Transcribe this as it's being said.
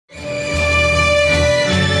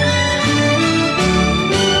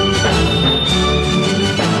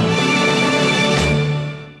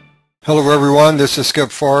Hello everyone, this is Skip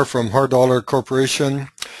Farr from Hard Dollar Corporation.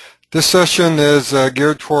 This session is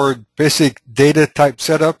geared toward basic data type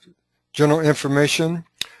setup, general information.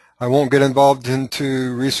 I won't get involved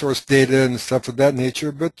into resource data and stuff of that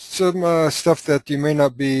nature, but some stuff that you may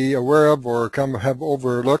not be aware of or kind of have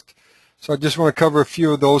overlooked. So I just want to cover a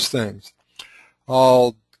few of those things.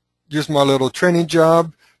 I'll use my little training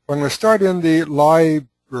job. I'm going to start in the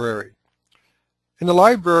library. In the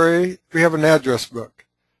library, we have an address book.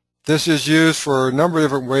 This is used for a number of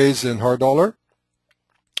different ways in Hard Dollar.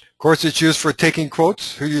 Of course, it's used for taking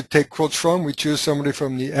quotes. Who you take quotes from, we choose somebody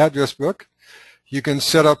from the address book. You can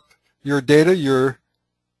set up your data, your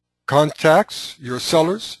contacts, your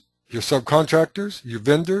sellers, your subcontractors, your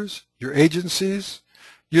vendors, your agencies.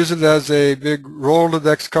 Use it as a big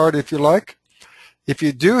Rolodex card if you like. If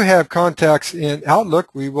you do have contacts in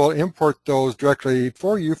Outlook, we will import those directly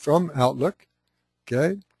for you from Outlook.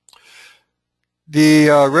 Okay. The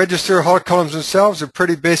register hot columns themselves are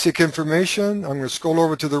pretty basic information. I'm going to scroll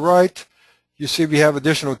over to the right. You see we have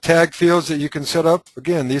additional tag fields that you can set up.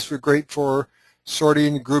 Again, these were great for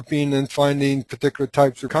sorting, grouping, and finding particular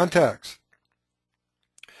types of contacts.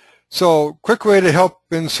 So, quick way to help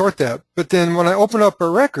and sort that. But then when I open up a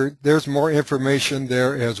record, there's more information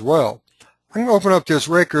there as well. I'm going to open up this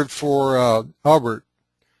record for Albert.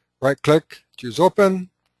 Right-click, choose Open.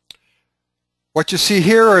 What you see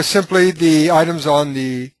here are simply the items on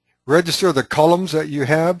the register, the columns that you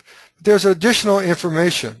have. There's additional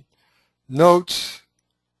information. Notes,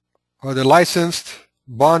 are they licensed,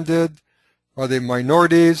 bonded, are they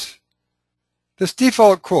minorities? This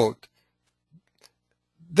default quote.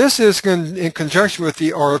 This is in conjunction with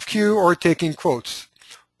the RFQ or taking quotes.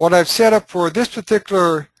 What I've set up for this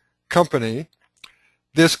particular company,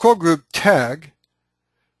 this quote group tag,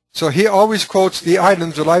 so he always quotes the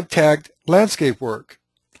items that I've tagged landscape work.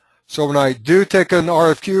 So when I do take an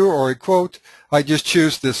RFQ or a quote, I just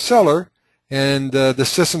choose this seller, and the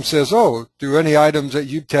system says, oh, do any items that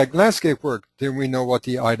you've tagged landscape work? Then we know what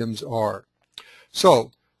the items are.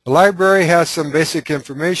 So the library has some basic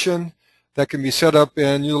information that can be set up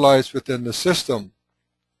and utilized within the system.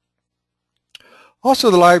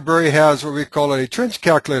 Also, the library has what we call a trench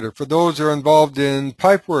calculator for those who are involved in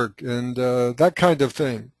pipe work and that kind of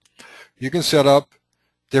thing. You can set up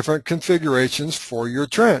different configurations for your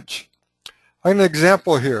trench. I have an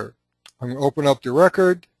example here. I'm going to open up the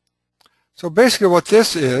record. So basically what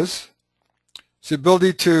this is the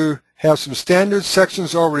ability to have some standard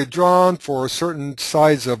sections already drawn for a certain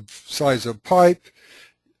size of pipe.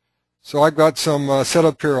 So I've got some set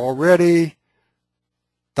up here already.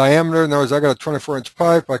 Diameter, in other words, I got a 24-inch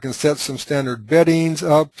pipe. I can set some standard beddings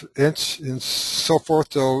up, inch, and so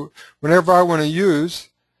forth. So whenever I want to use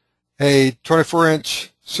a 24-inch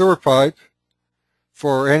sewer pipe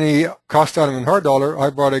for any cost item in Hard Dollar,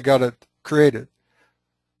 I've already got it created.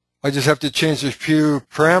 I just have to change a few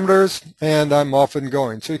parameters and I'm off and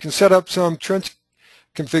going. So you can set up some trench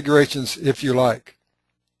configurations if you like.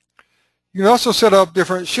 You can also set up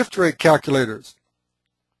different shift rate calculators.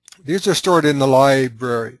 These are stored in the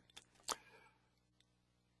library.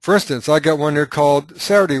 For instance, I got one here called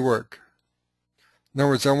Saturday work. In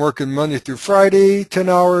other words, I'm working Monday through Friday, 10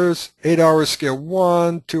 hours, 8 hours scale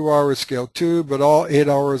 1, 2 hours scale 2, but all 8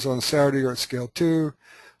 hours on Saturday are at scale 2.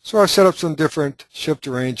 So I've set up some different shift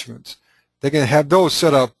arrangements. They can have those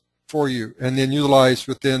set up for you and then utilized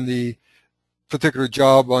within the particular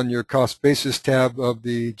job on your cost basis tab of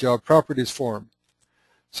the job properties form.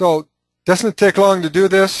 So it doesn't take long to do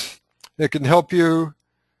this. It can help you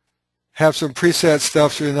have some preset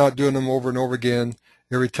stuff so you're not doing them over and over again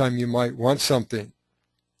every time you might want something.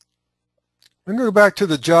 I'm going to go back to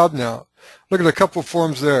the job now. Look at a couple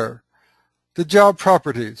forms there. The job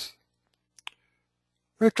properties.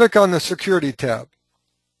 I'm going to click on the security tab.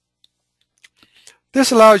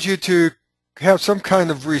 This allows you to have some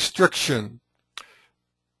kind of restriction.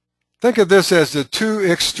 Think of this as the two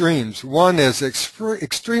extremes. One is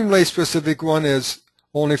extremely specific, one is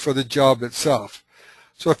only for the job itself.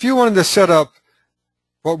 So if you wanted to set up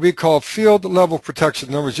what we call field level protection,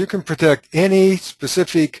 in other words, you can protect any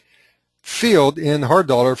specific field in Hard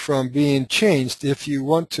Dollar from being changed if you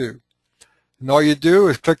want to. And all you do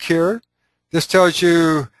is click here. This tells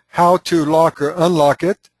you how to lock or unlock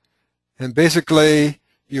it. And basically,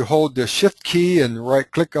 you hold the shift key and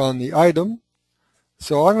right click on the item.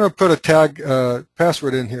 So I'm going to put a tag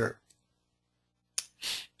password in here.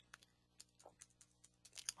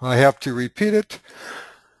 I have to repeat it.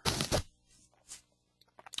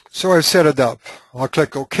 So I've set it up. I'll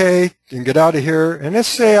click OK and get out of here. And let's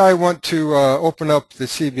say I want to open up the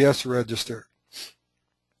CBS register.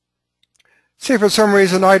 Say for some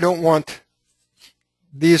reason I don't want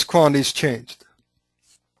these quantities changed.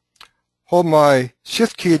 Hold my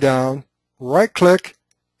Shift key down, right click,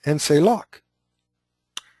 and say lock.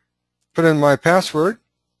 Put in my password,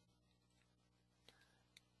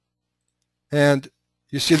 and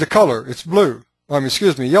you see the color. It's blue.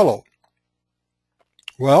 Yellow.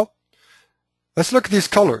 Well, let's look at these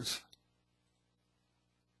colors.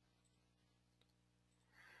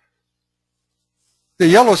 The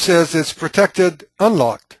yellow says it's protected,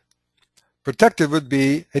 unlocked. Protected would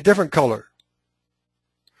be a different color.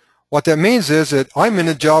 What that means is that I'm in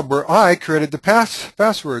a job where I created the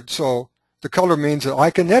password, so the color means that I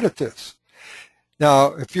can edit this.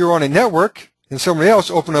 Now, if you're on a network and somebody else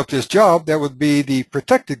opened up this job, that would be the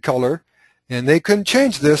protected color, and they couldn't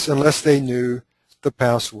change this unless they knew the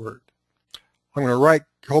password. I'm going to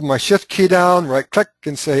hold my Shift key down, right click,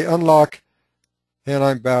 and say unlock, and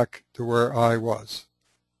I'm back to where I was.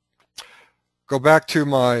 Go back to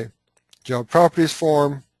my job properties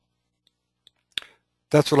form.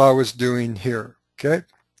 That's what I was doing here. Okay.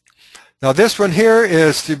 Now this one here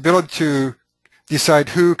is the ability to decide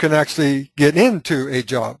who can actually get into a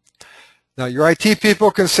job. Now your IT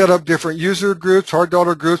people can set up different user groups, hard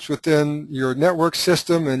dollar groups within your network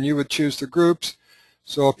system, and you would choose the groups.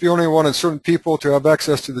 So if you only wanted certain people to have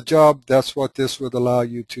access to the job, that's what this would allow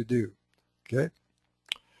you to do. Okay.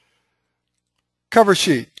 Cover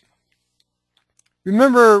sheet.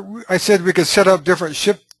 Remember I said we could set up different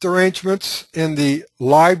shift arrangements in the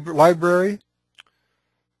library?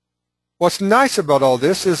 What's nice about all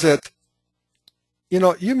this is that,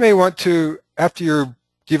 you may want to, after you've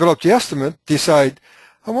developed the estimate, decide,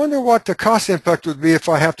 I wonder what the cost impact would be if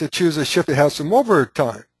I have to choose a shift that has some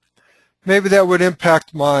overtime. Maybe that would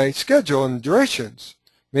impact my schedule and durations.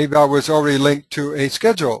 Maybe I was already linked to a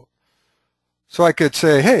schedule. So I could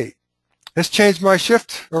say, hey, let's change my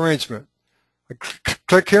shift arrangement. I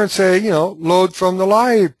click here and say, load from the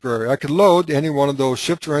library. I could load any one of those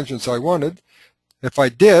shift arrangements I wanted. If I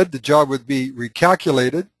did, the job would be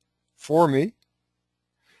recalculated for me.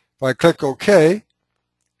 If I click OK,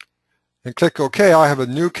 and click OK, I have a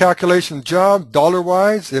new calculation job,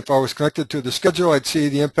 dollar-wise. If I was connected to the schedule, I'd see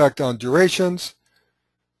the impact on durations.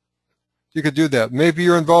 You could do that. Maybe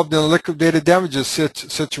you're involved in a liquidated damages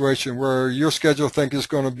situation where your schedule is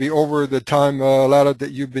going to be over the time allotted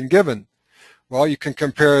that you've been given. Well, you can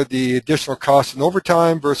compare the additional cost and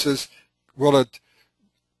overtime versus will it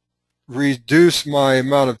reduce my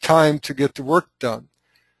amount of time to get the work done.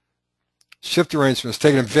 Shift arrangements,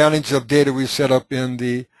 taking advantage of data we've set up in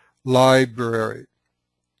the library.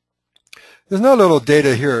 There's no little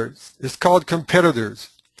data here. It's called competitors.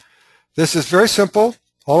 This is very simple.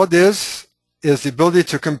 All it is the ability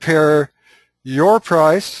to compare your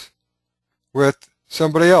price with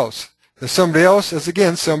somebody else. And somebody else is,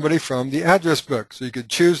 again, somebody from the address book. So you could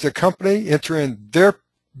choose the company, enter in their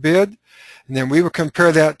bid, and then we will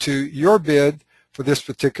compare that to your bid for this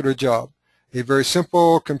particular job. A very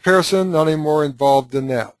simple comparison, not any more involved than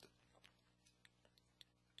that.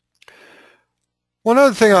 One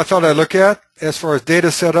other thing I thought I'd look at as far as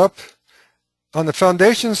data setup, on the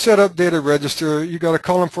Foundation Setup Data Register, you got a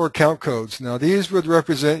column for account codes. Now these would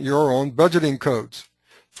represent your own budgeting codes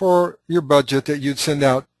for your budget that you'd send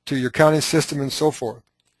out to your accounting system and so forth.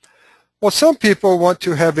 Well, some people want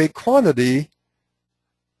to have a quantity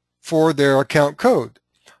for their account code.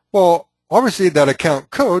 Well, obviously that account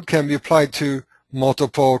code can be applied to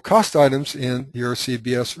multiple cost items in your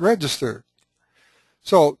CBS register.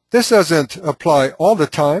 So this doesn't apply all the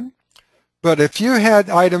time, but if you had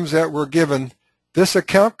items that were given this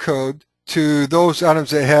account code to those items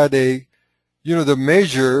that had a unit of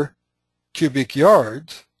measure cubic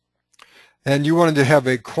yards, and you wanted to have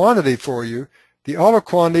a quantity for you, the auto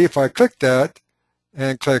quantity, if I click that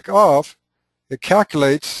and click off, it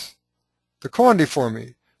calculates the quantity for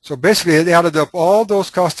me. So basically it added up all those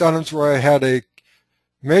cost items where I had a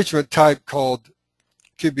measurement type called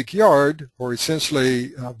cubic yard, or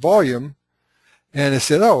essentially volume, and it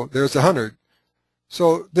said, oh, there's 100.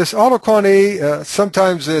 So this auto quantity,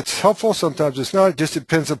 sometimes it's helpful, sometimes it's not. It just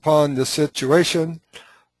depends upon the situation.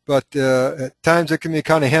 But at times it can be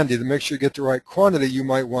kind of handy to make sure you get the right quantity you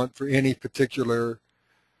might want for any particular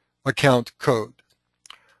account code.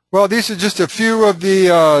 Well, these are just a few of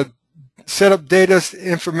the setup data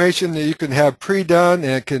information that you can have pre-done,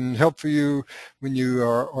 and it can help for you when you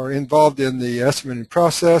are involved in the estimating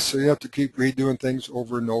process, so you have to keep redoing things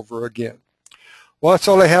over and over again. Well, that's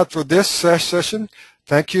all I have for this session.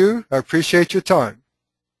 Thank you. I appreciate your time.